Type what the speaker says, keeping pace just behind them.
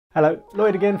Hello,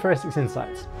 Lloyd again for Essex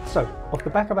Insights. So, off the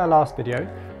back of our last video,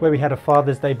 where we had a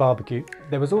Father's Day barbecue,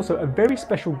 there was also a very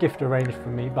special gift arranged for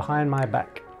me behind my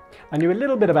back. I knew a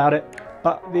little bit about it,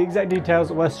 but the exact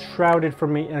details were shrouded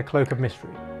from me in a cloak of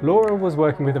mystery. Laura was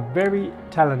working with a very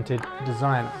talented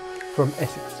designer from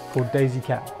Essex called Daisy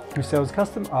Cann, who sells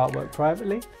custom artwork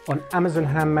privately on Amazon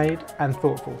Handmade and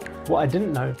Thoughtful. What I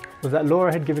didn't know was that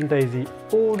Laura had given Daisy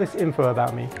all this info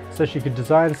about me so she could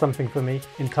design something for me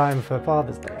in time for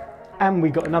Father's Day. And we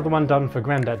got another one done for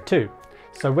Grandad too.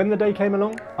 So when the day came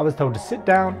along, I was told to sit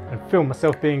down and film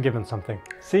myself being given something.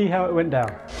 See how it went down.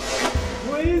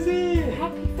 What is it?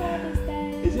 Happy Father's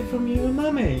Day. Is it from you and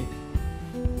Mummy?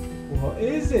 What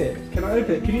is it? Can I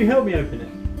open it? Can you help me open it?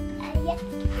 Yeah,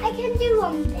 I can do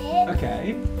one bit.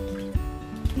 Okay.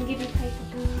 Can give you paper.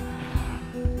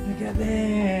 Look at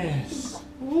this.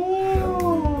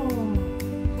 Whoa.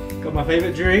 Got my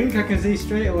favourite drink, I can see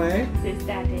straight away. This is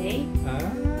Daddy. Ah,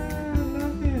 I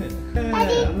love it. Daddy, I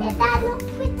is love that not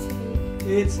pretty? it.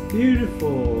 It's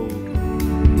beautiful.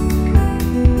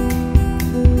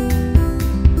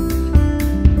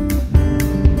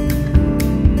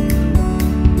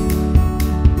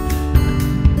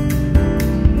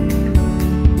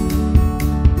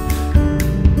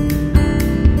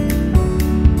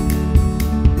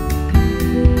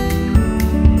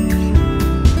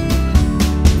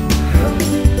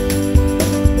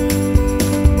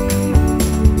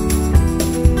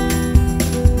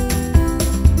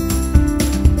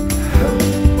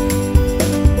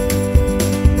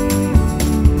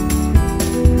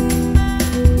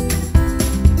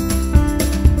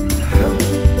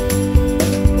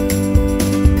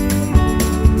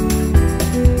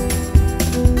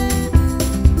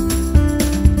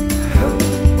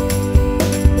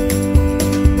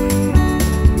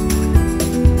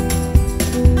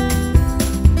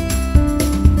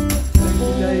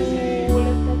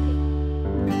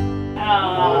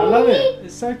 I love it,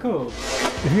 it's so cool.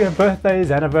 If you have birthdays,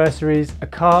 anniversaries, a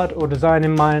card or design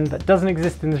in mind that doesn't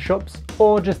exist in the shops,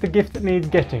 or just a gift that needs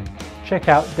getting, check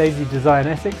out Daisy Design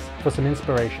Essex for some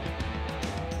inspiration.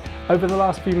 Over the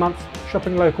last few months,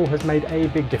 shopping local has made a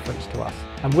big difference to us,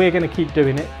 and we're going to keep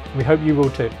doing it, and we hope you will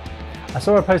too. I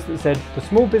saw a post that said the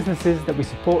small businesses that we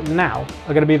support now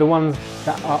are going to be the ones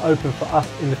that are open for us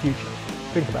in the future.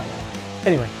 Think about that.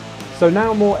 Anyway, so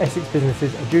now more Essex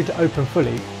businesses are due to open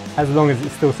fully, as long as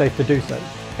it's still safe to do so.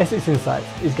 Essex Insights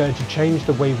is going to change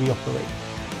the way we operate.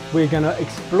 We're going to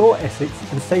explore Essex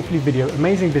and safely video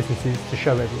amazing businesses to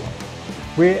show everyone.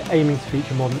 We're aiming to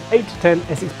feature more than 8 to 10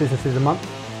 Essex businesses a month,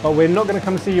 but we're not going to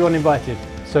come see you uninvited,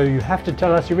 so you have to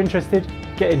tell us you're interested,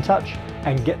 get in touch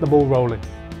and get the ball rolling.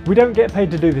 We don't get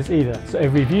paid to do this either, so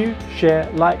every view,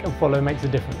 share, like and follow makes a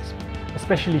difference.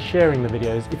 Especially sharing the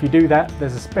videos. If you do that,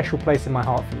 there's a special place in my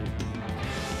heart for you.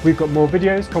 We've got more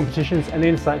videos, competitions and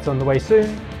insights on the way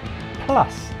soon,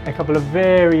 plus a couple of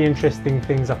very interesting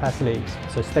things up our sleeves,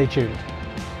 so stay tuned.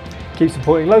 Keep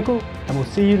supporting local and we'll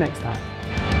see you next time.